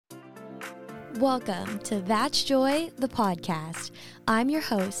Welcome to That's Joy, the podcast. I'm your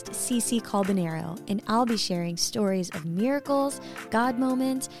host, Cece Calbanero, and I'll be sharing stories of miracles, God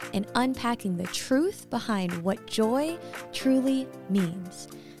moments, and unpacking the truth behind what joy truly means.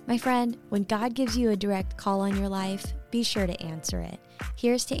 My friend, when God gives you a direct call on your life, be sure to answer it.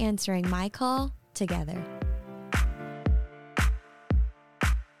 Here's to answering my call together.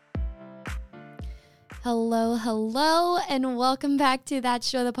 Hello, and welcome back to That's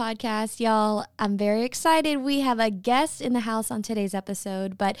Joy, the podcast, y'all. I'm very excited. We have a guest in the house on today's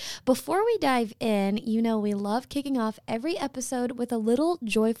episode, but before we dive in, you know we love kicking off every episode with a little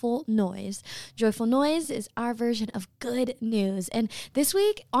joyful noise. Joyful noise is our version of good news, and this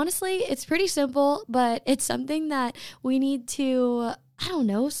week, honestly, it's pretty simple, but it's something that we need to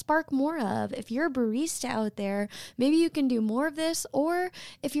spark more of. If you're a barista out there, maybe you can do more of this, or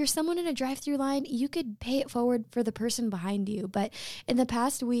if you're someone in a drive-through line, you could pay it forward for the person behind you. But in the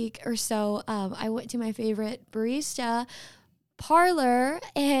past week or so, I went to my favorite barista parlor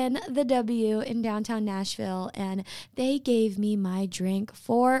in the W in downtown Nashville, and they gave me my drink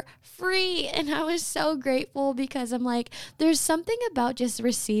for free, and I was so grateful because I'm like, there's something about just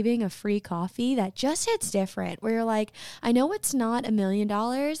receiving a free coffee that just hits different, where you're like, I know it's not $1 million,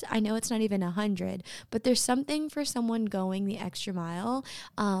 I know it's not even 100, but there's something for someone going the extra mile,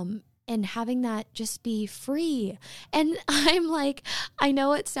 and having that just be free. And I'm like, I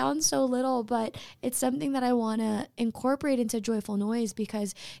know it sounds so little, but it's something that I want to incorporate into Joyful Noise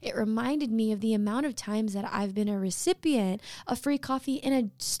because it reminded me of the amount of times that I've been a recipient of free coffee in a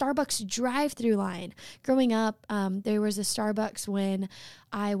Starbucks drive-through line. Growing up, there was a Starbucks when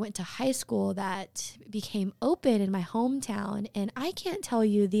I went to high school that became open in my hometown, and I can't tell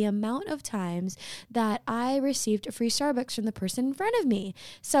you the amount of times that I received a free Starbucks from the person in front of me.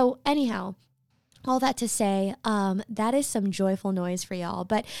 So anyhow, all that to say, that is some joyful noise for y'all.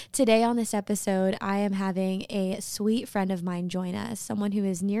 But today on this episode, I am having a sweet friend of mine join us, someone who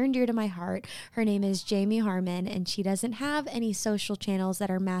is near and dear to my heart. Her name is Jamie Harmon, and she doesn't have any social channels that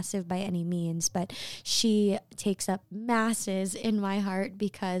are massive by any means, but she takes up masses in my heart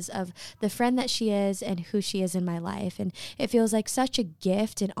because of the friend that she is and who she is in my life. And it feels like such a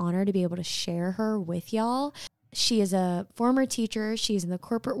gift and honor to be able to share her with y'all. She is a former teacher. She's in the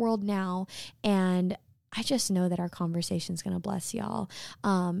corporate world now, and I just know that our conversation is going to bless y'all.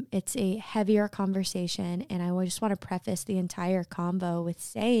 It's a heavier conversation, and I just want to preface the entire convo with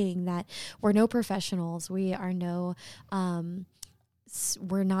saying that we're no professionals. We are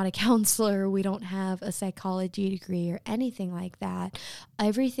we're not a counselor. We don't have a psychology degree or anything like that.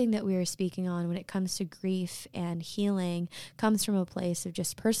 Everything that we are speaking on when it comes to grief and healing comes from a place of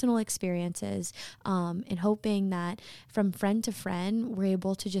just personal experiences, and hoping that from friend to friend, we're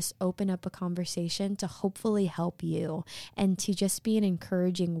able to just open up a conversation to hopefully help you and to just be an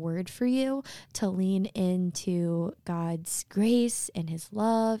encouraging word for you to lean into God's grace and his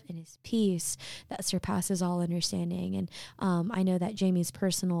love and his peace that surpasses all understanding. And I know that Jamie's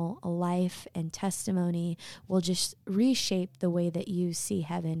personal life and testimony will just reshape the way that you see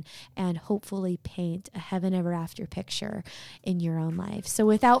heaven and hopefully paint a heaven ever after picture in your own life. So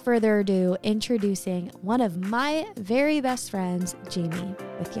without further ado, introducing one of my very best friends, Jamie,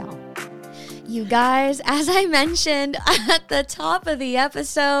 with y'all. You guys, as I mentioned at the top of the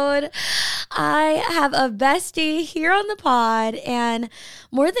episode, I have a bestie here on the pod, and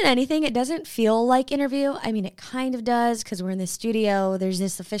more than anything, it doesn't feel like interview. I mean, it kind of does because we're in the studio. There's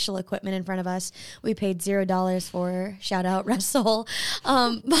this official equipment in front of us. We paid $0 for, shout out Russell.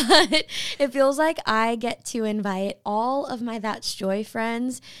 But it feels like I get to invite all of my That's Joy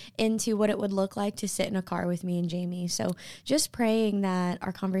friends into what it would look like to sit in a car with me and Jamie. So just praying that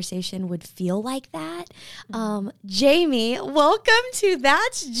our conversation would feel like that. Jamie, welcome to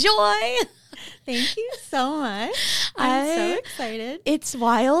That's Joy. Thank you so much. I'm so excited. It's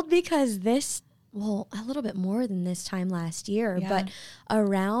wild because a little bit more than this time last year, but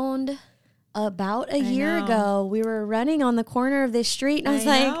around about a year ago, we were running on the corner of this street, and I was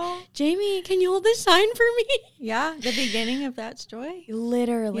like, Jamie, can you hold this sign for me? Yeah, the beginning of That's Joy.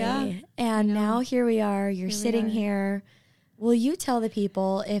 Literally. Yeah, and now here we are. You're sitting here. Will you tell the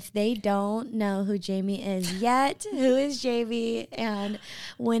people, if they don't know who Jamie is yet, who is Jamie, and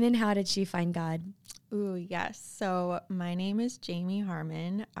when and how did she find God? Ooh, yes. So my name is Jamie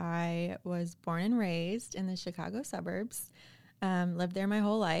Harmon. I was born and raised in the Chicago suburbs, lived there my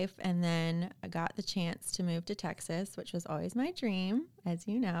whole life, and then I got the chance to move to Texas, which was always my dream, as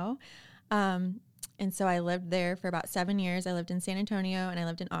you know. And so I lived there for about 7 years. I lived in San Antonio, and I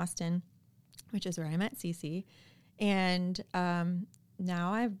lived in Austin, which is where I met Cece. And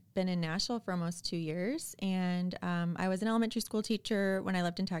now I've been in Nashville for almost 2 years, and I was an elementary school teacher when I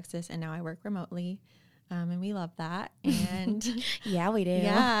lived in Texas, and now I work remotely. And we love that. And yeah, we do.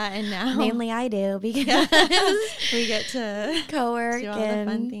 Yeah. And now mainly I do because we get to co-work do all the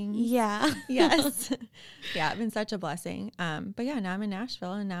fun things. Yeah. Yes. Yeah. It's been such a blessing. But yeah, now I'm in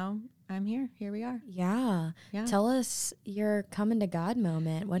Nashville and now I'm here. Here we are. Yeah. Tell us your coming to God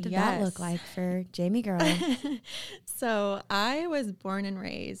moment. What did that look like for Jamie girl? So I was born and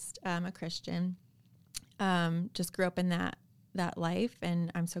raised a Christian. Just grew up in that life,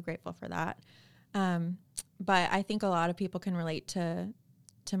 and I'm so grateful for that. But I think a lot of people can relate to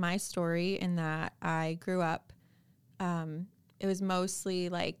my story in that I grew up, it was mostly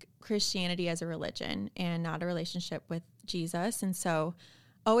like Christianity as a religion and not a relationship with Jesus. And so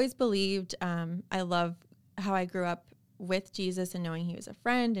always believed, I love how I grew up with Jesus and knowing he was a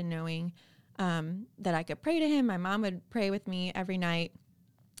friend and knowing, that I could pray to him. My mom would pray with me every night.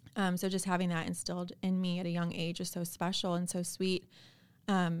 So just having that instilled in me at a young age was so special and so sweet.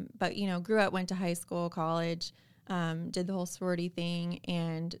 But, grew up, went to high school, college, did the whole sorority thing,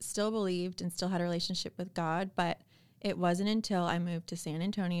 and still believed and still had a relationship with God. But it wasn't until I moved to San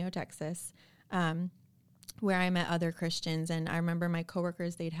Antonio, Texas, where I met other Christians. And I remember my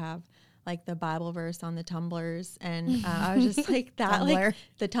coworkers, they'd have like the Bible verse on the tumblers. And I was just like that, like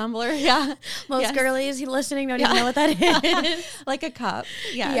the tumbler. Yeah. Most girlies listening don't even know what that is. Like a cup.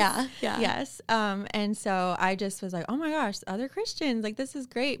 Yes. Yeah. Yes. And so I just was like, oh my gosh, other Christians, like this is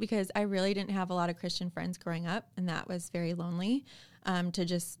great, because I really didn't have a lot of Christian friends growing up. And that was very lonely, to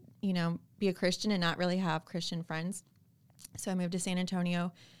just, be a Christian and not really have Christian friends. So I moved to San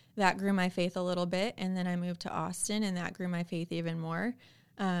Antonio. That grew my faith a little bit. And then I moved to Austin, and that grew my faith even more.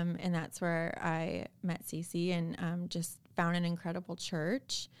 And that's where I met Cece and just found an incredible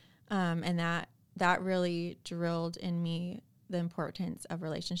church. And that really drilled in me the importance of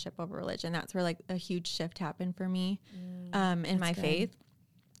relationship over religion. That's where like a huge shift happened for me in my faith,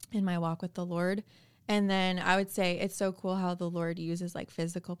 in my walk with the Lord. And then I would say it's so cool how the Lord uses like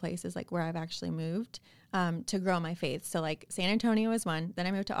physical places, like where I've actually moved, to grow my faith. So like San Antonio was one, then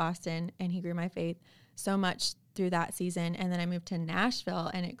I moved to Austin and he grew my faith so much through that season. And then I moved to Nashville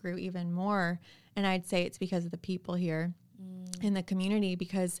and it grew even more. And I'd say it's because of the people here in the community,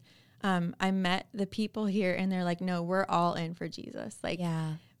 because I met the people here and they're like, no, we're all in for Jesus. Like,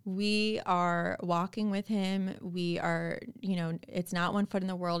 we are walking with him. We are, it's not one foot in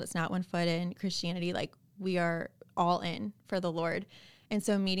the world. It's not one foot in Christianity. Like, we are all in for the Lord. And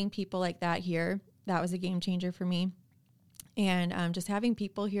so meeting people like that here, that was a game changer for me. And just having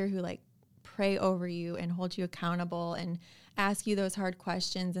people here who like pray over you and hold you accountable and ask you those hard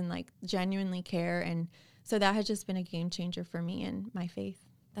questions and like genuinely care. And so that has just been a game changer for me and my faith.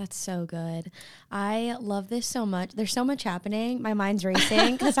 That's so good. I love this so much. There's so much happening. My mind's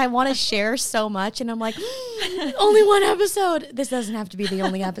racing because I want to share so much. And I'm like, only one episode. This doesn't have to be the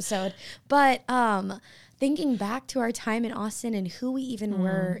only episode. But thinking back to our time in Austin and who we even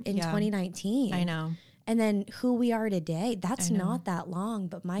were in 2019. I know. And then who we are today, that's not that long.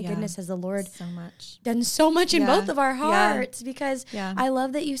 But my goodness, has the Lord done so much in both of our hearts. Because I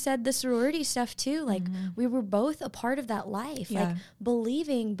love that you said the sorority stuff too. Like we were both a part of that life, like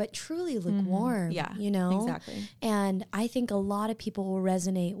believing, but truly lukewarm, Exactly. And I think a lot of people will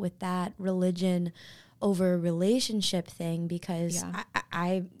resonate with that religion over relationship thing, because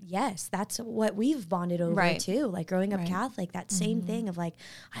I that's what we've bonded over too. Like growing up Catholic, that same thing of like,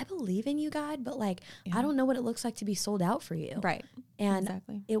 I believe in you, God, but like, I don't know what it looks like to be sold out for you. Right. And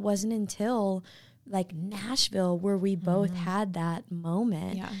it wasn't until like Nashville where we both had that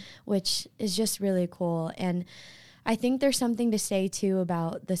moment, which is just really cool. And I think there's something to say too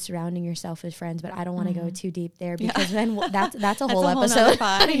about the surrounding yourself with friends, but I don't want to go too deep there because then that's a whole episode.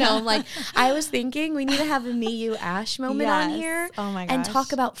 I know. I'm like, I was thinking we need to have a me, you, Ash moment on here and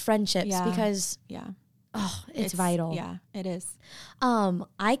talk about friendships because it's vital. Yeah, it is.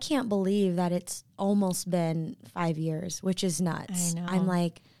 I can't believe that it's almost been 5 years, which is nuts. I know. I'm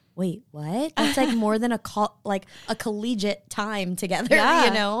like, wait, what? That's like more than a collegiate time together,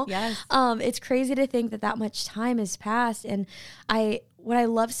 Yes. It's crazy to think that much time has passed. And what I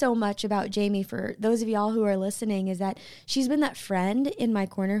love so much about Jamie, for those of y'all who are listening, is that she's been that friend in my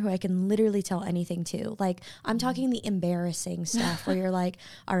corner who I can literally tell anything to. Like, I'm talking the embarrassing stuff where you're like,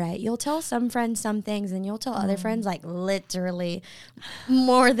 all right, you'll tell some friends some things and you'll tell other friends like literally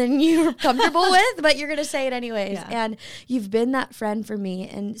more than you're comfortable with, but you're going to say it anyways. Yeah. And you've been that friend for me.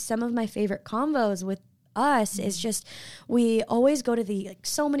 And some of my favorite convos with us is just, we always go to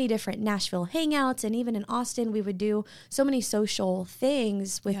so many different Nashville hangouts, and even in Austin, we would do so many social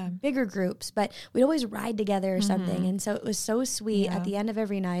things with bigger groups, but we'd always ride together or something. And so it was so sweet. At the end of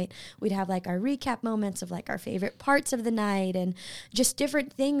every night, we'd have like our recap moments of like our favorite parts of the night and just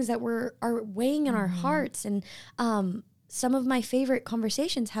different things that are weighing in our hearts. And, some of my favorite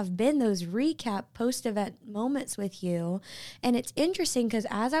conversations have been those recap post-event moments with you. And it's interesting because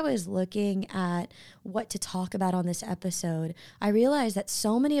as I was looking at what to talk about on this episode, I realized that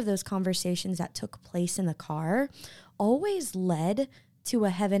so many of those conversations that took place in the car always led to a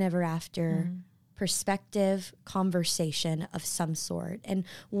heaven ever after perspective conversation of some sort. And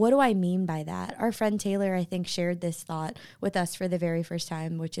what do I mean by that? Our friend Taylor, I think, shared this thought with us for the very first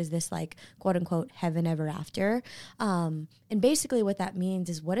time, which is this like quote unquote heaven ever after. And basically what that means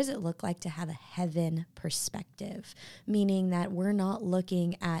is, what does it look like to have a heaven perspective? Meaning that we're not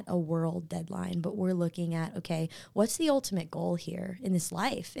looking at a world deadline, but we're looking at, okay, what's the ultimate goal here in this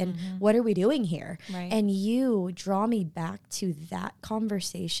life? And what are we doing here? Right. And you draw me back to that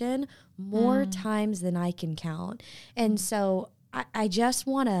conversation more times than I can count. And so I just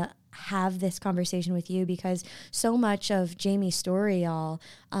want to have this conversation with you because so much of Jamie's story, y'all,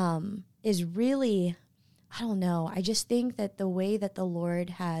 is really, I don't know. I just think that the way that the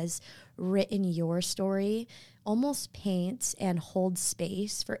Lord has written your story almost paints and holds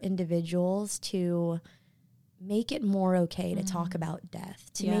space for individuals to make it more okay to talk about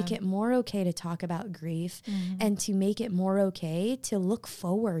death, to make it more okay to talk about grief, and to make it more okay to look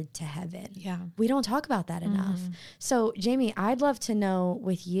forward to heaven. Yeah. We don't talk about that enough. So Jamie, I'd love to know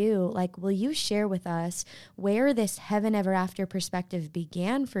with you, like, will you share with us where this heaven ever after perspective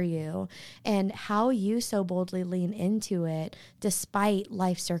began for you and how you so boldly lean into it despite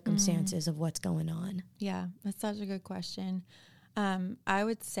life circumstances of what's going on? Yeah, that's such a good question. I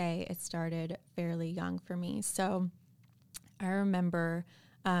would say it started fairly young for me. So I remember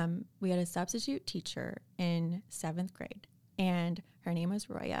we had a substitute teacher in 7th grade, and her name was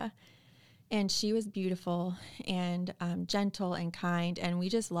Roya. And she was beautiful and gentle and kind, and we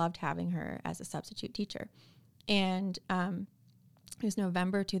just loved having her as a substitute teacher. And it was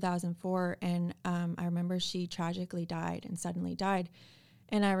November 2004, and I remember she tragically died and suddenly died.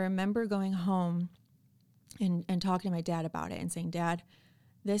 And I remember going home and talking to my dad about it and saying, Dad,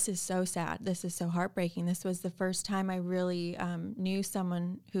 this is so sad. This is so heartbreaking. This was the first time I really knew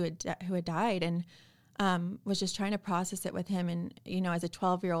someone who had died, and was just trying to process it with him. And, you know, as a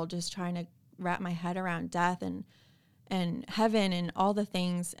 12-year-old, just trying to wrap my head around death and heaven and all the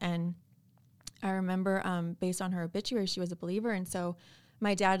things. And I remember based on her obituary, she was a believer. And so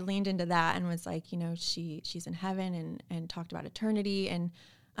my dad leaned into that and was like, you know, she's in heaven, and talked about eternity. And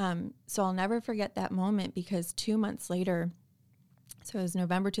so I'll never forget that moment, because 2 months later, so it was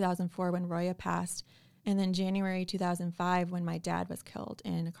November 2004 when Roya passed, and then January 2005 when my dad was killed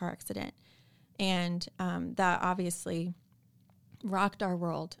in a car accident. And that obviously rocked our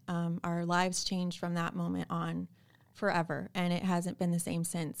world. Our lives changed from that moment on forever, and it hasn't been the same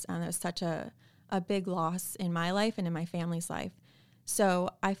since. It was such a big loss in my life and in my family's life. So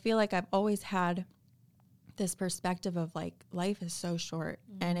I feel like I've always had this perspective of like, life is so short,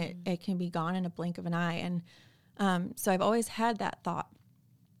 and it can be gone in a blink of an eye. And so I've always had that thought,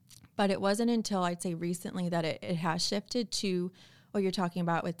 but it wasn't until I'd say recently that it has shifted to what you're talking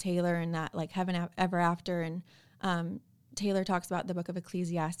about with Taylor, and that like heaven ever after. And Taylor talks about the book of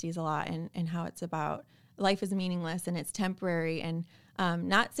Ecclesiastes a lot, and how it's about life is meaningless and it's temporary. And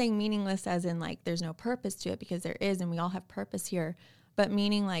not saying meaningless as in like there's no purpose to it, because there is, and we all have purpose here, but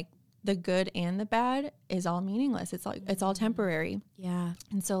meaning like the good and the bad is all meaningless. It's all temporary. Yeah.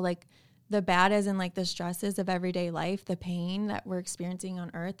 And so like the bad as in like the stresses of everyday life, the pain that we're experiencing on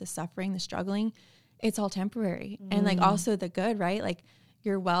earth, the suffering, the struggling, it's all temporary. And like also the good, right? Like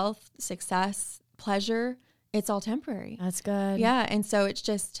your wealth, success, pleasure, it's all temporary. That's good. Yeah. And so it's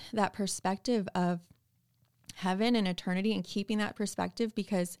just that perspective of heaven and eternity, and keeping that perspective,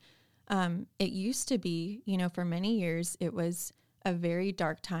 because it used to be, you know, for many years, it was a very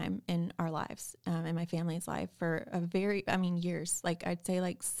dark time in our lives, in my family's life, for years, like I'd say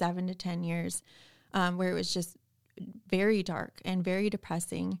like 7 to 10 years, where it was just very dark and very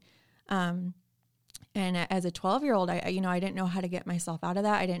depressing. And as a 12-year-old, I didn't know how to get myself out of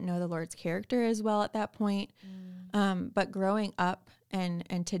that. I didn't know the Lord's character as well at that point. But growing up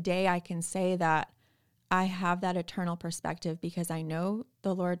and today, I can say that I have that eternal perspective, because I know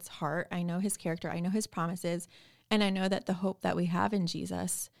the Lord's heart, I know his character, I know his promises, and I know that the hope that we have in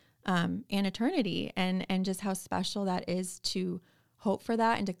Jesus and eternity, and just how special that is to hope for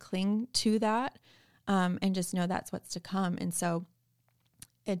that and to cling to that, and just know that's what's to come. And so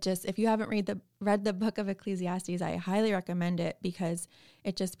if you haven't read the book of Ecclesiastes, I highly recommend it, because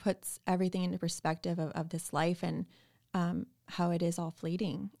it just puts everything into perspective of this life and how it is all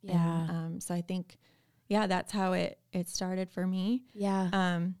fleeting. Yeah. And, so I think, that's how it started for me.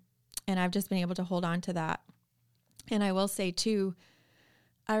 Yeah. And I've just been able to hold on to that. And I will say too,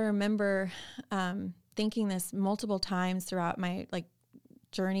 I remember thinking this multiple times throughout my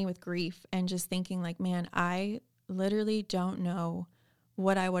journey with grief, and just thinking man, I literally don't know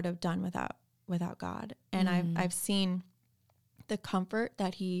what I would have done without God. And I've seen the comfort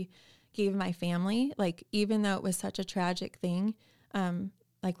that he gave my family, even though it was such a tragic thing,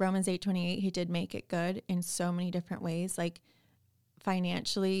 Romans 8:28, he did make it good in so many different ways,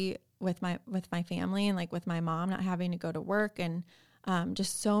 financially with my family, and with my mom not having to go to work, and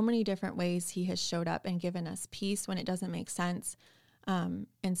just so many different ways he has showed up and given us peace when it doesn't make sense.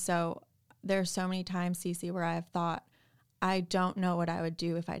 And so there are so many times, Cece, where I've thought, I don't know what I would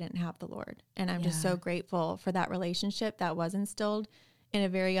do if I didn't have the Lord. And I'm just so grateful for that relationship that was instilled in a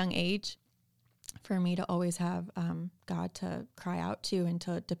very young age, for me to always have God to cry out to and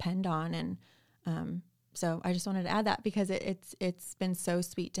to depend on. And so I just wanted to add that, because it's been so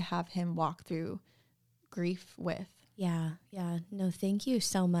sweet to have him walk through grief with. Yeah. Yeah. No, thank you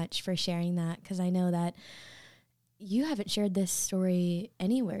so much for sharing that, because I know that you haven't shared this story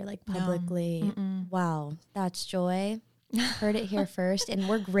anywhere, publicly. No. Wow. That's joy. Heard it here first. And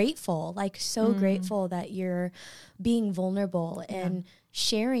we're grateful, so grateful that you're being vulnerable and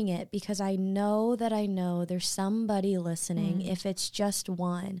sharing it, because I know there's somebody listening, if it's just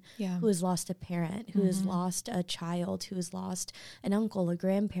one, who has lost a parent, who has lost a child, who has lost an uncle, a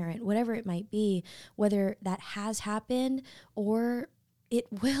grandparent, whatever it might be, whether that has happened or it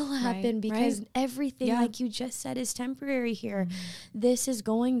will happen, because everything, like you just said, is temporary here. This is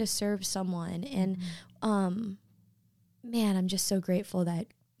going to serve someone. And, man, I'm just so grateful that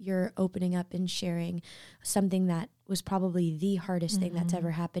you're opening up and sharing something that was probably the hardest thing that's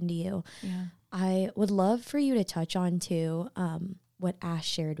ever happened to you. Yeah. I would love for you to touch on too, what Ash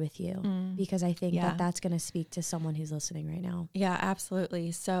shared with you, because I think that's going to speak to someone who's listening right now. Yeah,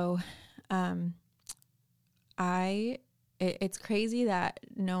 absolutely. So, it's crazy that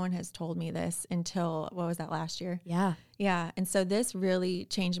no one has told me this until, what was that, last year? Yeah. Yeah. And so this really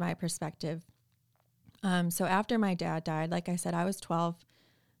changed my perspective. So after my dad died, like I said, I was 12,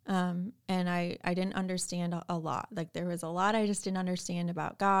 and I didn't understand a lot. There was a lot I just didn't understand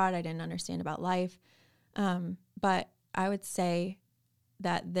about God. I didn't understand about life. But I would say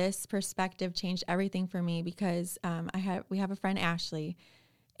that this perspective changed everything for me, because we have a friend, Ashley,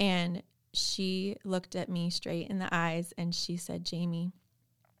 and she looked at me straight in the eyes and she said, Jamie,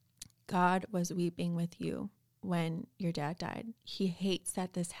 God was weeping with you when your dad died. He hates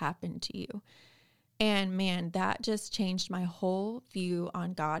that this happened to you. And man, that just changed my whole view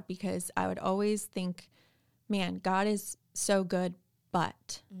on God, because I would always think, man, God is so good,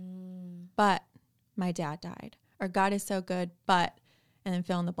 but my dad died, or God is so good, but, and then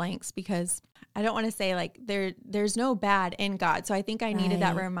fill in the blanks, because I don't want to say there's no bad in God. So I think I needed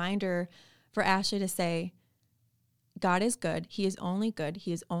that reminder for Ashley to say, God is good. He is only good.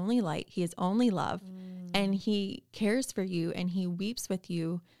 He is only light. He is only love. And he cares for you and he weeps with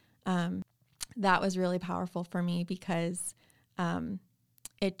you. That was really powerful for me, because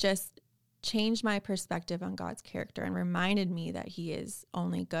it just changed my perspective on God's character and reminded me that he is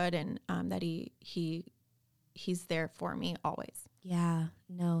only good, and that he's there for me always. Yeah,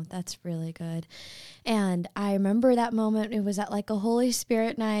 no, that's really good. And I remember that moment. It was at a Holy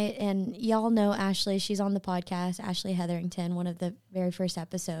Spirit night, and y'all know Ashley. She's on the podcast, Ashley Hetherington, one of the very first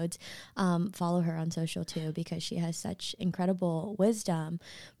episodes. Follow her on social too, because she has such incredible wisdom.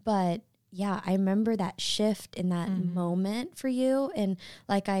 But yeah, I remember that shift in that moment for you. And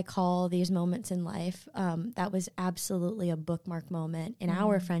like I call these moments in life, that was absolutely a bookmark moment in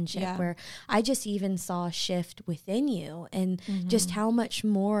our friendship, where I just even saw a shift within you, and just how much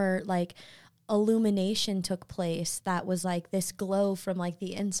more illumination took place. That was this glow from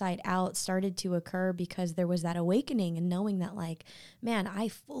the inside out started to occur, because there was that awakening and knowing that man, I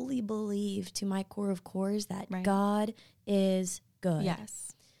fully believe to my core of cores that God is good. Yes.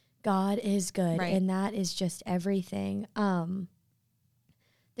 God is good. Right. And that is just everything.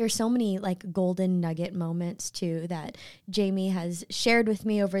 There's so many golden nugget moments too that Jamie has shared with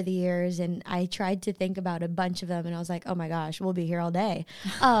me over the years. And I tried to think about a bunch of them, and I was like, oh my gosh, we'll be here all day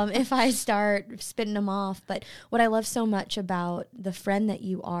if I start spitting them off. But what I love so much about the friend that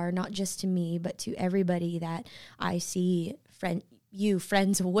you are, not just to me, but to everybody that I see you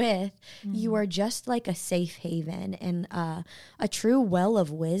friends with, you are just like a safe haven and a true well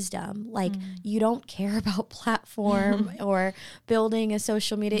of wisdom. Like you don't care about platform or building a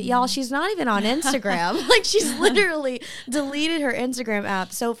social media. Y'all, she's not even on Instagram. Like she's literally deleted her Instagram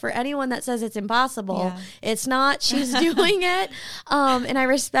app. So for anyone that says it's impossible, it's not. She's doing it. And I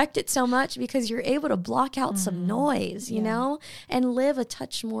respect it so much because you're able to block out some noise, you know, and live a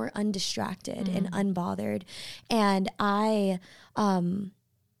touch more undistracted and unbothered. And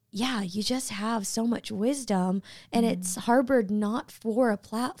you just have so much wisdom, and it's harbored not for a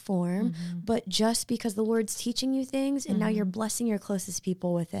platform, but just because the Lord's teaching you things, and now you're blessing your closest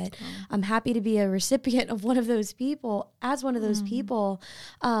people with it. I'm happy to be a recipient of one of those people, as one of those people.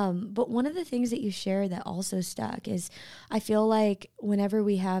 But one of the things that you shared that also stuck is I feel like whenever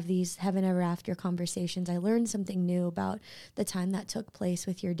we have these heaven ever after conversations, I learned something new about the time that took place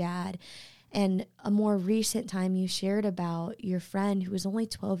with your dad. And a more recent time you shared about your friend who was only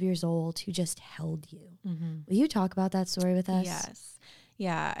 12 years old who just held you. Will you talk about that story with us? Yes.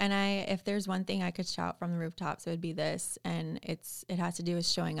 Yeah. And if there's one thing I could shout from the rooftops, it would be this. And it has to do with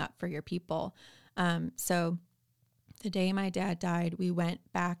showing up for your people. So the day my dad died, we went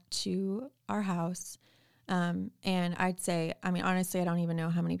back to our house. And I'd say, I mean, honestly, I don't even know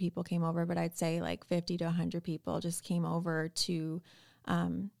how many people came over, but I'd say like 50 to 100 people just came over to,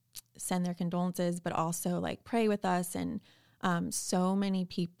 send their condolences, but also like pray with us. And so many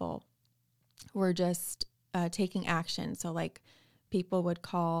people were just taking action. So like people would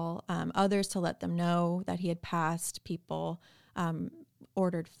call others to let them know that he had passed. People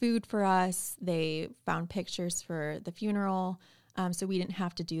ordered food for us. They found pictures for the funeral. So we didn't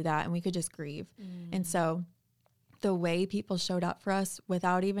have to do that, and we could just grieve. And so the way people showed up for us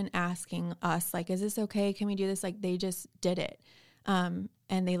without even asking us, like, is this okay? Can we do this? Like, they just did it.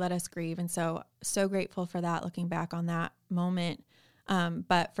 And they let us grieve. And so grateful for that, looking back on that moment.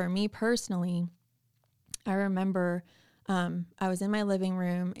 But for me personally, I remember I was in my living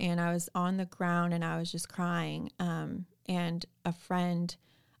room and I was on the ground and I was just crying. And a friend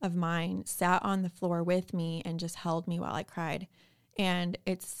of mine sat on the floor with me and just held me while I cried. And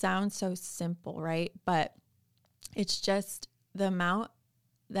it sounds so simple, right? But it's just the amount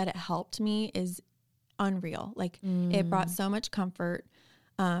that it helped me is unreal. Like it brought so much comfort.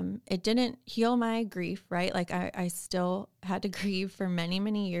 It didn't heal my grief, right? Like I still had to grieve for many,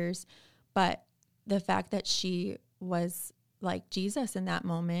 many years, but the fact that she was like Jesus in that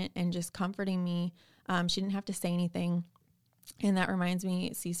moment and just comforting me, she didn't have to say anything. And that reminds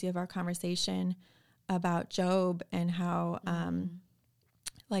me, Cece, of our conversation about Job and how,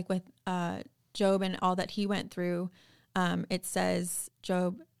 like with, Job and all that he went through, it says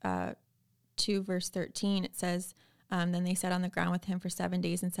Job, 2 verse 13, it says, then they sat on the ground with him for 7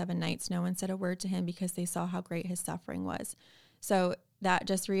 days and 7 nights. No one said a word to him because they saw how great his suffering was. So that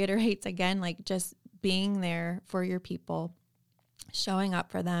just reiterates again, like just being there for your people, showing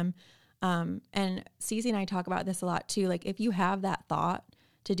up for them. And Cece and I talk about this a lot too. Like if you have that thought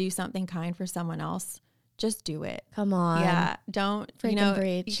to do something kind for someone else, just do it. Come on. Yeah. Don't, freaking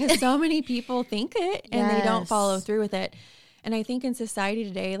preach. Because so many people think it and they don't follow through with it. And I think in society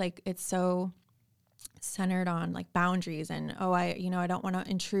today, like it's so centered on like boundaries and, I don't want to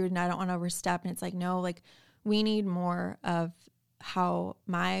intrude and I don't want to overstep. And it's like, no, like we need more of how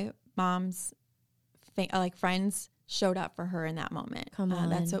my mom's friends showed up for her in that moment. Come on.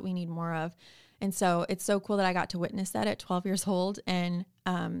 That's what we need more of. And so it's so cool that I got to witness that at 12 years old. And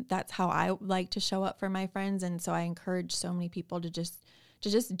that's how I like to show up for my friends. And so I encourage so many people to just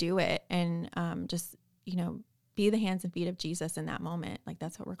do it and just, be the hands and feet of Jesus in that moment. Like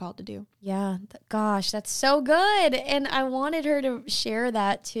that's what we're called to do. Yeah. Gosh, that's so good. And I wanted her to share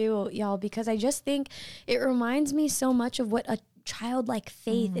that too, y'all, because I just think it reminds me so much of what a childlike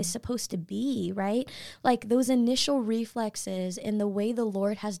faith is supposed to be, right? Like those initial reflexes and the way the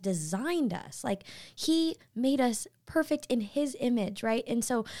Lord has designed us. Like he made us perfect in his image, right? And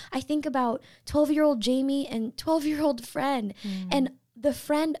so I think about 12-year-old Jamie and 12-year-old friend and the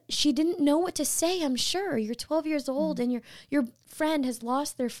friend, she didn't know what to say, I'm sure. You're 12 years old and your friend has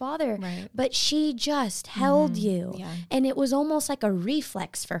lost their father, right. But she just held you. Yeah. And it was almost like a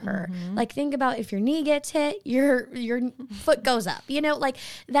reflex for her. Like think about if your knee gets hit, your foot goes up, like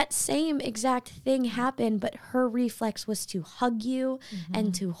that same exact thing happened, but her reflex was to hug you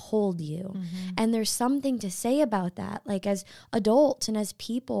and to hold you. And there's something to say about that. Like as adults and as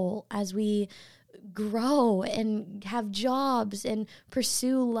people, as we grow and have jobs and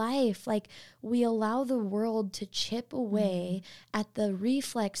pursue life, like we allow the world to chip away at the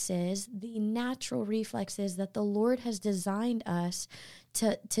reflexes, the natural reflexes that the Lord has designed us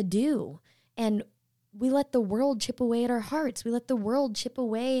to do. And we let the world chip away at our hearts. We let the world chip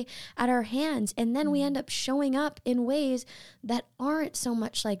away at our hands. And then we end up showing up in ways that aren't so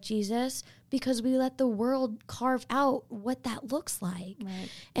much like Jesus because we let the world carve out what that looks like. Right.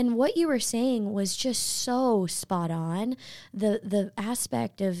 And what you were saying was just so spot on. The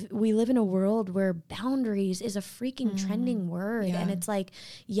aspect of we live in a world where boundaries is a freaking trending word. Yeah. And it's like,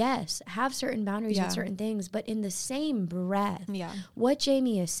 yes, have certain boundaries with certain things, but in the same breath, what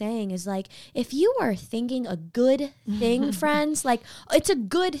Jamie is saying is like, if you are thinking a good thing, friends, like it's a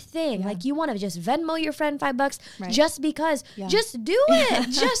good thing. Like you want to just Venmo your friend $5 just because, just do it.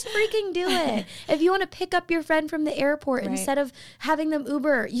 Just freaking do it. If you want to pick up your friend from the airport instead of having them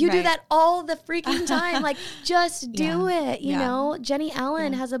Uber, you do that all the freaking time. Like just do it. You know, Jenny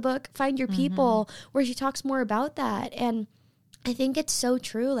Allen has a book, Find Your People, where she talks more about that. And I think it's so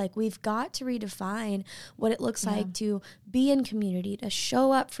true. Like we've got to redefine what it looks like to be in community, to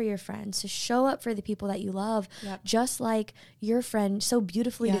show up for your friends, to show up for the people that you love, just like your friend so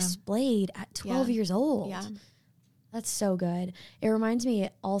beautifully displayed at 12 years old. Yeah. That's so good. It reminds me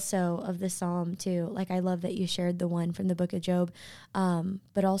also of the Psalm too. Like I love that you shared the one from the book of Job.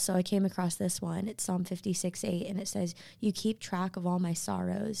 But also I came across this one. It's Psalm 56:8, and it says, "You keep track of all my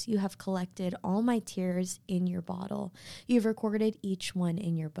sorrows. You have collected all my tears in your bottle. You've recorded each one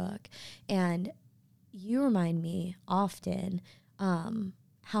in your book." And you remind me often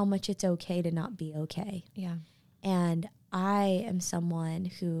how much it's okay to not be okay. Yeah. And I am someone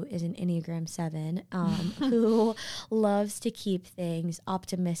who is an Enneagram 7, who loves to keep things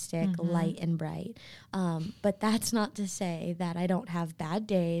optimistic, light, and bright. But that's not to say that I don't have bad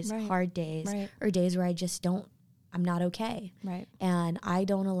days, hard days, or days where I'm not okay. Right. And I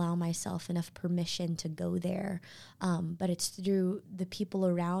don't allow myself enough permission to go there. But it's through the people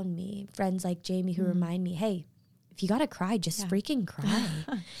around me, friends like Jamie, who remind me, hey, if you got to cry, just freaking cry,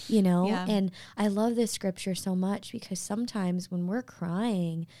 you know? And I love this scripture so much because sometimes when we're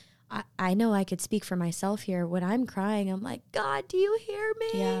crying, I know I could speak for myself here. When I'm crying, I'm like, God, do you hear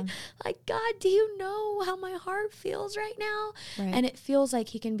me? Yeah. Like, God, do you know how my heart feels right now? Right. And it feels like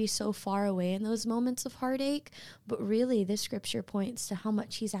he can be so far away in those moments of heartache. But really, this scripture points to how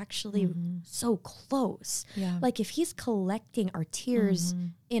much he's actually so close. Yeah. Like, if he's collecting our tears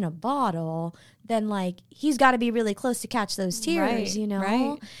in a bottle, then, like, he's got to be really close to catch those tears, you know?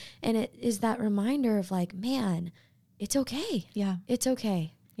 Right. And it is that reminder of, like, man, it's okay. Yeah. It's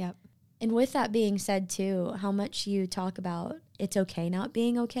okay. Yep. And with that being said, too, how much you talk about it's okay not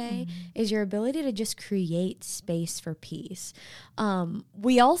being okay is your ability to just create space for peace.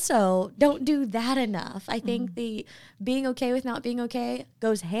 We also don't do that enough. I think the being okay with not being okay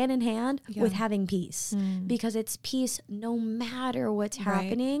goes hand in hand with having peace because it's peace no matter what's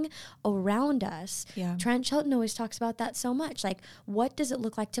happening around us. Yeah. Trent Shelton always talks about that so much. Like, what does it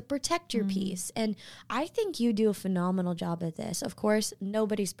look like to protect your peace? And I think you do a phenomenal job at this. Of course,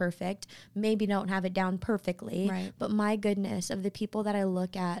 nobody's perfect. Maybe don't have it down perfectly, but my goodness, of the people that I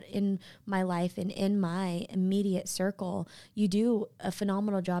look at in my life and in my immediate circle, you do a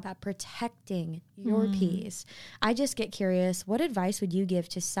phenomenal job at protecting your peace. I just get curious, what advice would you give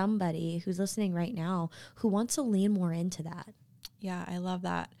to somebody who's listening right now who wants to lean more into that? Yeah, I love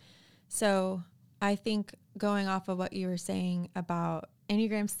that. So I think going off of what you were saying about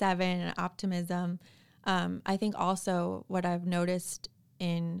Enneagram 7 and optimism, I think also what I've noticed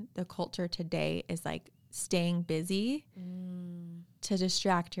in the culture today is like staying busy to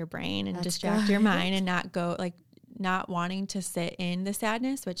distract your brain and distract your mind and not wanting to sit in the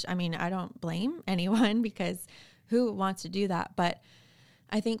sadness, which, I mean, I don't blame anyone because who wants to do that? But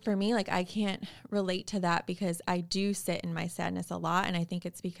I think for me, like, I can't relate to that because I do sit in my sadness a lot. And I think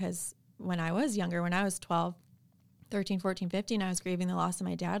it's because when I was younger, when I was 12, 13, 14, 15, I was grieving the loss of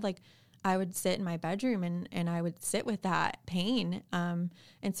my dad. Like, I would sit in my bedroom and I would sit with that pain. And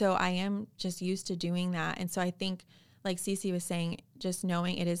so I am just used to doing that. And so I think, like Cece was saying, just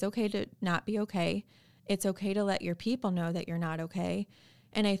knowing it is okay to not be okay. It's okay to let your people know that you're not okay.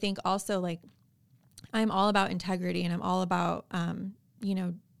 And I think also, like, I'm all about integrity and I'm all about,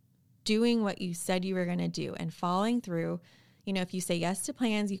 doing what you said you were going to do and following through. You know, if you say yes to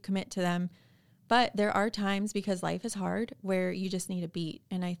plans, you commit to them. But there are times, because life is hard, where you just need a beat.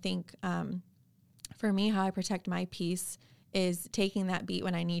 And I think for me, how I protect my peace is taking that beat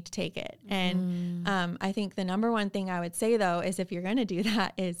when I need to take it. And I think the number one thing I would say, though, is if you're going to do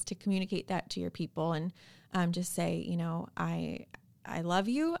that, is to communicate that to your people and just say, you know, I love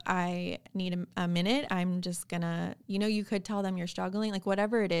you. I need a minute. I'm just going to, you could tell them you're struggling, like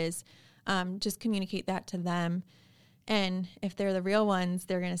whatever it is, just communicate that to them. And if they're the real ones,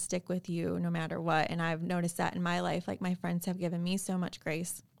 they're going to stick with you no matter what. And I've noticed that in my life. Like, my friends have given me so much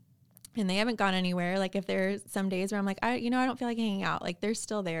grace and they haven't gone anywhere. Like if there's some days where I'm like, I don't feel like hanging out, like they're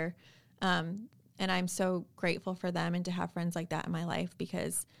still there. And I'm so grateful for them and to have friends like that in my life,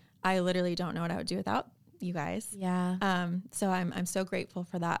 because I literally don't know what I would do without you guys. Yeah. So I'm so grateful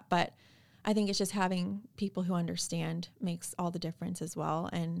for that. But I think it's just having people who understand makes all the difference as well.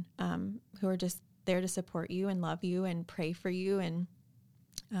 And who are just there to support you and love you and pray for you. And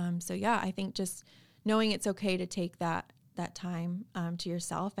so, yeah, I think just knowing it's okay to take that time to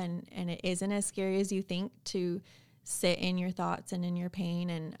yourself. And it isn't as scary as you think to sit in your thoughts and in your pain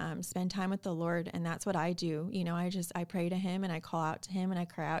and spend time with the Lord. And that's what I do. You know, I pray to him and I call out to him and I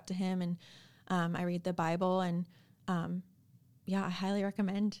cry out to him and I read the Bible and I highly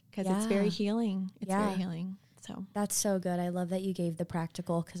recommend, because it's very healing. It's very healing. So that's so good. I love that you gave the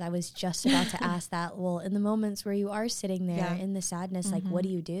practical, because I was just about to ask that. Well, in the moments where you are sitting there in the sadness, like what do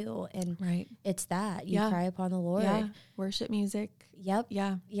you do? And it's that you cry upon the Lord. Yeah. Worship music. Yep.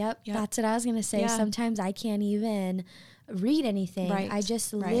 Yeah. Yep. That's what I was going to say. Sometimes I can't even read anything. I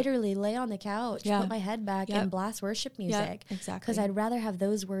just literally lay on the couch, put my head back and blast worship music. Exactly. Because I'd rather have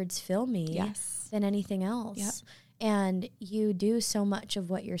those words fill me than anything else. And you do so much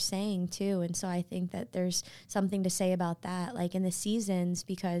of what you're saying too. And so I think that there's something to say about that, like in the seasons,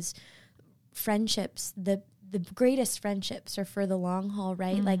 because friendships, the greatest friendships are for the long haul,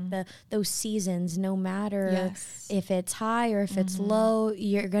 right? Like those seasons, no matter if it's high or if it's low,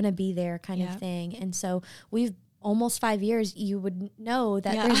 you're going to be there kind of thing. And so we've almost 5 years, you would know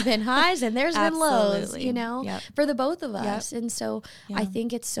that there's been highs and there's been lows, you know, for the both of us. And so I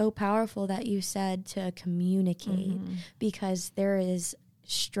think it's so powerful that you said to communicate, because there is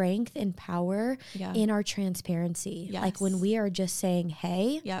strength and power in our transparency. Like when we are just saying,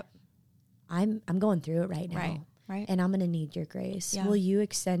 hey, I'm going through it right now. Right. And I'm going to need your grace. Will you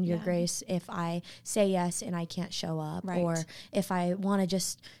extend your grace if I say yes and I can't show up? Or if I want to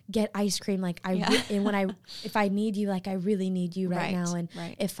just get ice cream, like if I need you, like I really need you right now. And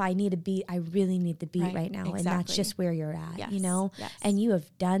if I need a beat, I really need the beat right now. And that's just where you're at, you know? And you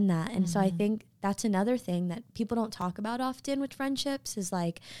have done that. And so I think that's another thing that people don't talk about often with friendships is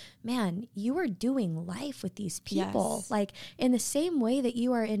like, man, you are doing life with these people. Like in the same way that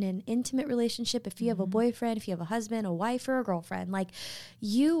you are in an intimate relationship, if you have a boyfriend, if you have a husband, a wife, or a girlfriend, like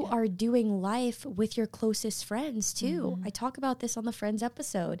you are doing life with your closest friends too. I talk about this on the Friends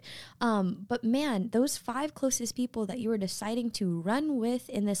episode. But man, those 5 closest people that you are deciding to run with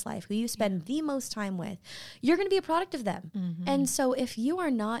in this life, who you spend the most time with, you're going to be a product of them. And so if you are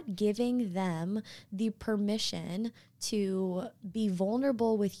not giving them the permission to be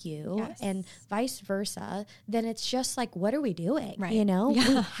vulnerable with you and vice versa, then it's just like, what are we doing? You know, we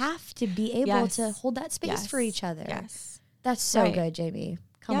have to be able to hold that space for each other. That's so good, Jamie.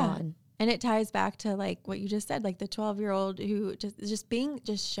 Come on. And it ties back to like what you just said, like the 12-year-old who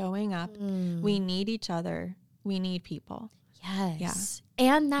just showing up. We need each other. We need people. Yes.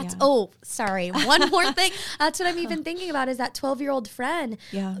 And that's, sorry. One more thing. That's what I'm even thinking about is that 12-year-old friend.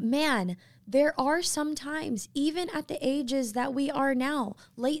 Man, there are some times, even at the ages that we are now,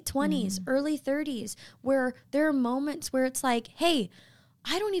 late 20s, early 30s, where there are moments where it's like, hey,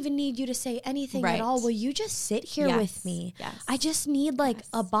 I don't even need you to say anything at all. Will you just sit here with me? I just need like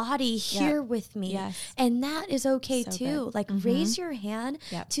a body here with me. And that is okay too. Good. Like raise your hand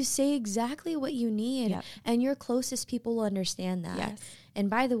to say exactly what you need. And your closest people will understand that. And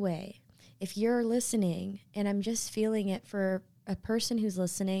by the way, if you're listening, and I'm just feeling it for a person who's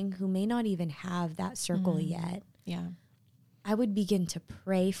listening who may not even have that circle yet, I would begin to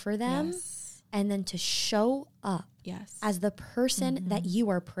pray for them and then to show up as the person that you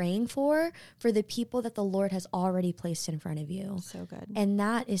are praying for the people that the Lord has already placed in front of you. So good. And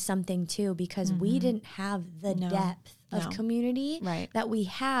that is something too, because we didn't have the depth of community that we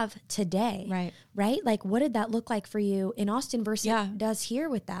have today. Right? Like, what did that look like for you in Austin versus does here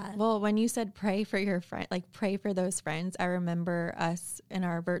with that? Well, when you said pray for your friend, like pray for those friends, I remember us in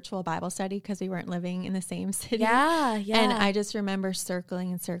our virtual Bible study, because we weren't living in the same city. And I just remember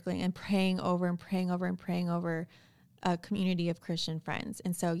circling and praying over and praying over and praying over a community of Christian friends.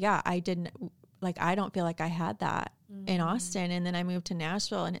 And so, I don't feel like I had that in Austin. And then I moved to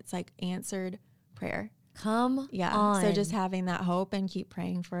Nashville, and it's like answered prayer. Come on. So just having that hope and keep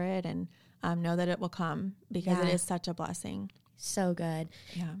praying for it, and know that it will come, because it is such a blessing. So good.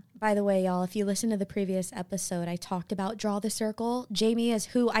 By the way, y'all, if you listen to the previous episode, I talked about Draw the Circle. Jamie is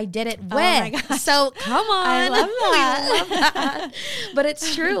who I did it with. Oh my gosh. So come on. I love that. We love that. But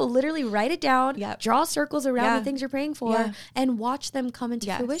it's true. Literally write it down. Draw circles around the things you're praying for and watch them come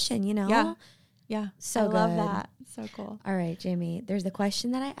into fruition, you know? Yeah. So I love good. that. So cool. All right, Jamie, there's the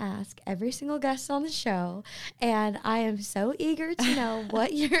question that I ask every single guest on the show, and I am so eager to know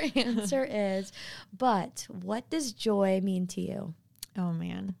what your answer is. But what does joy mean to you? Oh,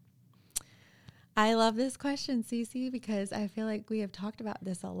 man. I love this question, Cece, because I feel like we have talked about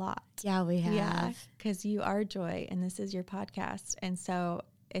this a lot. Yeah, we have. Yeah, because you are joy, and this is your podcast. And so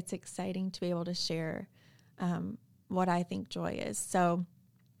it's exciting to be able to share what I think joy is. So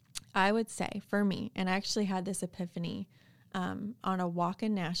I would say for me, and I actually had this epiphany on a walk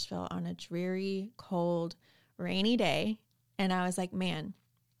in Nashville on a dreary, cold, rainy day. And I was like, man,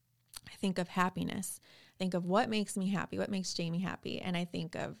 I think of happiness. I think of what makes me happy, what makes Jamie happy. And I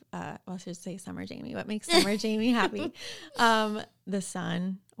think of, let's just say summer Jamie. What makes summer Jamie happy? The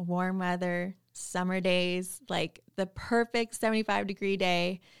sun, warm weather, summer days, like the perfect 75-degree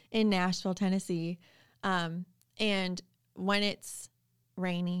day in Nashville, Tennessee. And when it's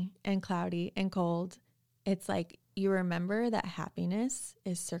rainy and cloudy and cold, it's like you remember that happiness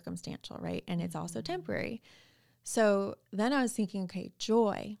is circumstantial, right? And it's also temporary. So then I was thinking, okay,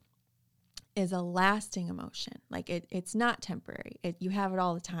 joy is a lasting emotion. Like it's not temporary. You have it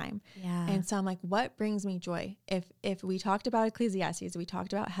all the time. Yeah. And so I'm like, what brings me joy? If we talked about Ecclesiastes, we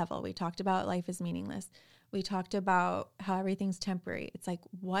talked about Hevel, we talked about life is meaningless, we talked about how everything's temporary. It's like,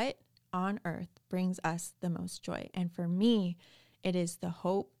 what on earth brings us the most joy? And for me, it is the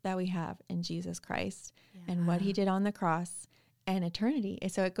hope that we have in Jesus Christ and what he did on the cross and eternity.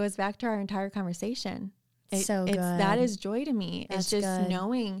 So it goes back to our entire conversation. That is joy to me. That's it's just good.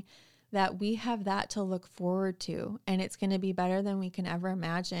 knowing that we have that to look forward to, and it's going to be better than we can ever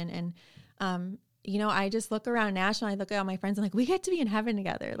imagine. And, I just look around Nashville, I look at all my friends, and like, we get to be in heaven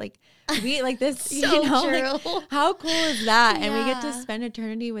together. Like we like this, So true. like, how cool is that? Yeah. And we get to spend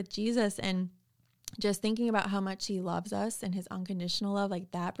eternity with Jesus, and just thinking about how much he loves us and his unconditional love,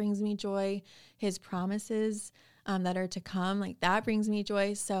 like that brings me joy. His promises that are to come, like that brings me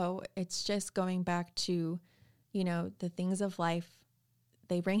joy. So it's just going back to, the things of life.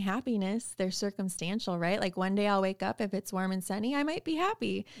 They bring happiness. They're circumstantial, right? Like one day I'll wake up, if it's warm and sunny, I might be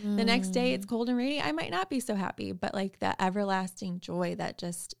happy. The next day it's cold and rainy, I might not be so happy. But like that everlasting joy that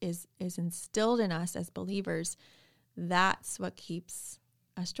just is instilled in us as believers, that's what keeps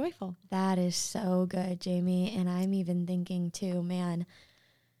us joyful. That is so good, Jamie. And I'm even thinking too, man,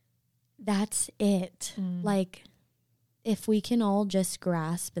 that's it. Like if we can all just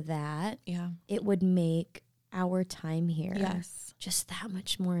grasp that, it would make our time here just that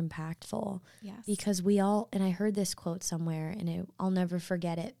much more impactful. Yes. Because we all, and I heard this quote somewhere and I'll never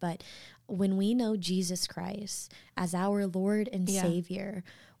forget it, but when we know Jesus Christ as our Lord and Savior,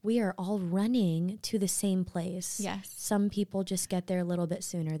 we are all running to the same place. Yes. Some people just get there a little bit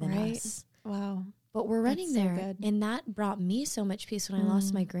sooner than us. Wow. But we're running there. And that brought me so much peace when I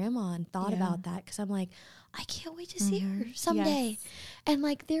lost my grandma and thought about that. Because I'm like, I can't wait to see her someday. Yes. And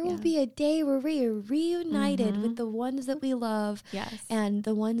like, there will be a day where we are reunited with the ones that we love and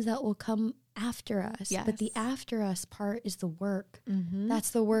the ones that will come after us. Yes. But the after us part is the work.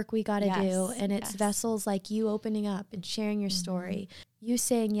 That's the work we got to do. And it's vessels like you opening up and sharing your story. You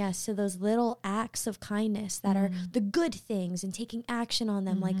saying yes to those little acts of kindness that are the good things and taking action on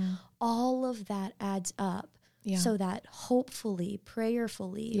them. Like all of that adds up. Yeah. So that hopefully,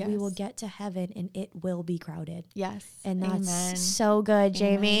 prayerfully, we will get to heaven and it will be crowded. Yes. And that's so good,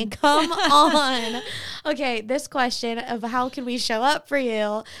 Jamie. Amen. Come on. Okay, this question of how can we show up for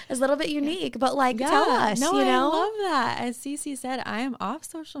you is a little bit unique, but like tell us, I love that. As Cece said, I am off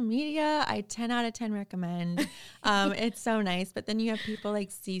social media. I 10 out of 10 recommend. It's so nice. But then you have people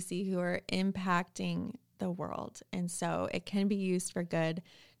like Cece who are impacting the world. And so it can be used for good.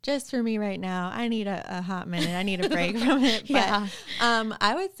 Just for me right now, I need a hot minute. I need a break from it. But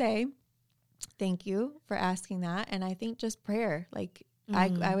I would say thank you for asking that. And I think just prayer. Like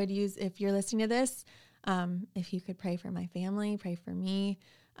I would use, if you're listening to this, if you could pray for my family, pray for me.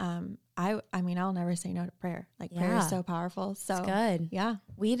 I mean, I'll never say no to prayer. Like prayer is so powerful. So it's good. Yeah.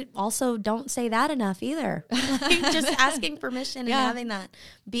 We also don't say that enough either. Like just asking permission and having that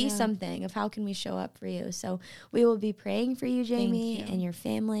be something of how can we show up for you. So we will be praying for you, Jamie, and your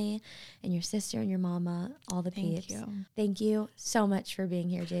family and your sister and your mama, all the peeps. Thank you so much for being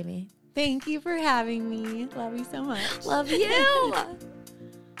here, Jamie. Thank you for having me. Love you so much. Love you.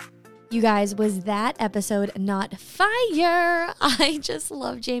 You guys, was that episode not fire? I just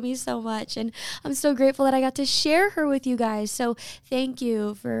love Jamie so much, and I'm so grateful that I got to share her with you guys. So thank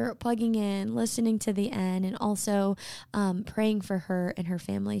you for plugging in, listening to the end, and also praying for her and her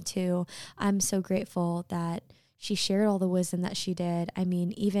family too. I'm so grateful that she shared all the wisdom that she did. I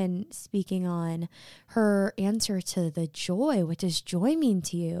mean, even speaking on her answer to the joy, what does joy mean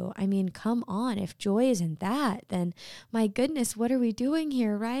to you? I mean, come on, if joy isn't that, then my goodness, what are we doing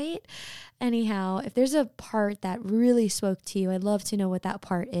here, right? Anyhow, if there's a part that really spoke to you, I'd love to know what that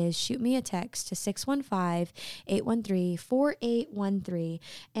part is. Shoot me a text to 615-813-4813.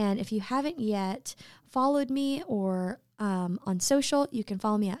 And if you haven't yet followed me or on social, you can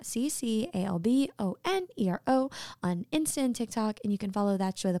follow me at CCALBONERO on Insta and TikTok, and you can follow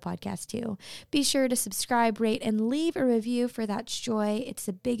That's Joy the podcast too. Be sure to subscribe, rate, and leave a review for That's Joy. It's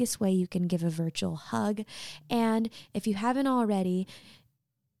the biggest way you can give a virtual hug. And if you haven't already,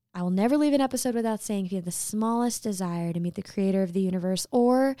 I will never leave an episode without saying, if you have the smallest desire to meet the creator of the universe,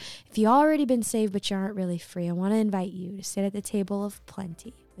 or if you've already been saved but you aren't really free, I want to invite you to sit at the table of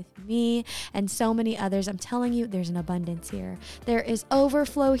plenty with me and so many others. I'm telling you, there's an abundance here. There is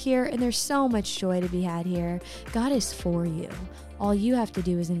overflow here, and there's so much joy to be had here. God is for you. All you have to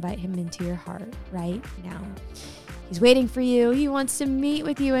do is invite him into your heart right now. He's waiting for you. He wants to meet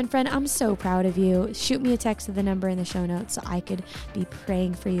with you. And friend, I'm so proud of you. Shoot me a text to the number in the show notes so I could be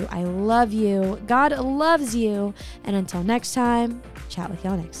praying for you. I love you. God loves you. And until next time, chat with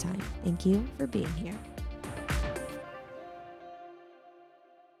y'all next time. Thank you for being here.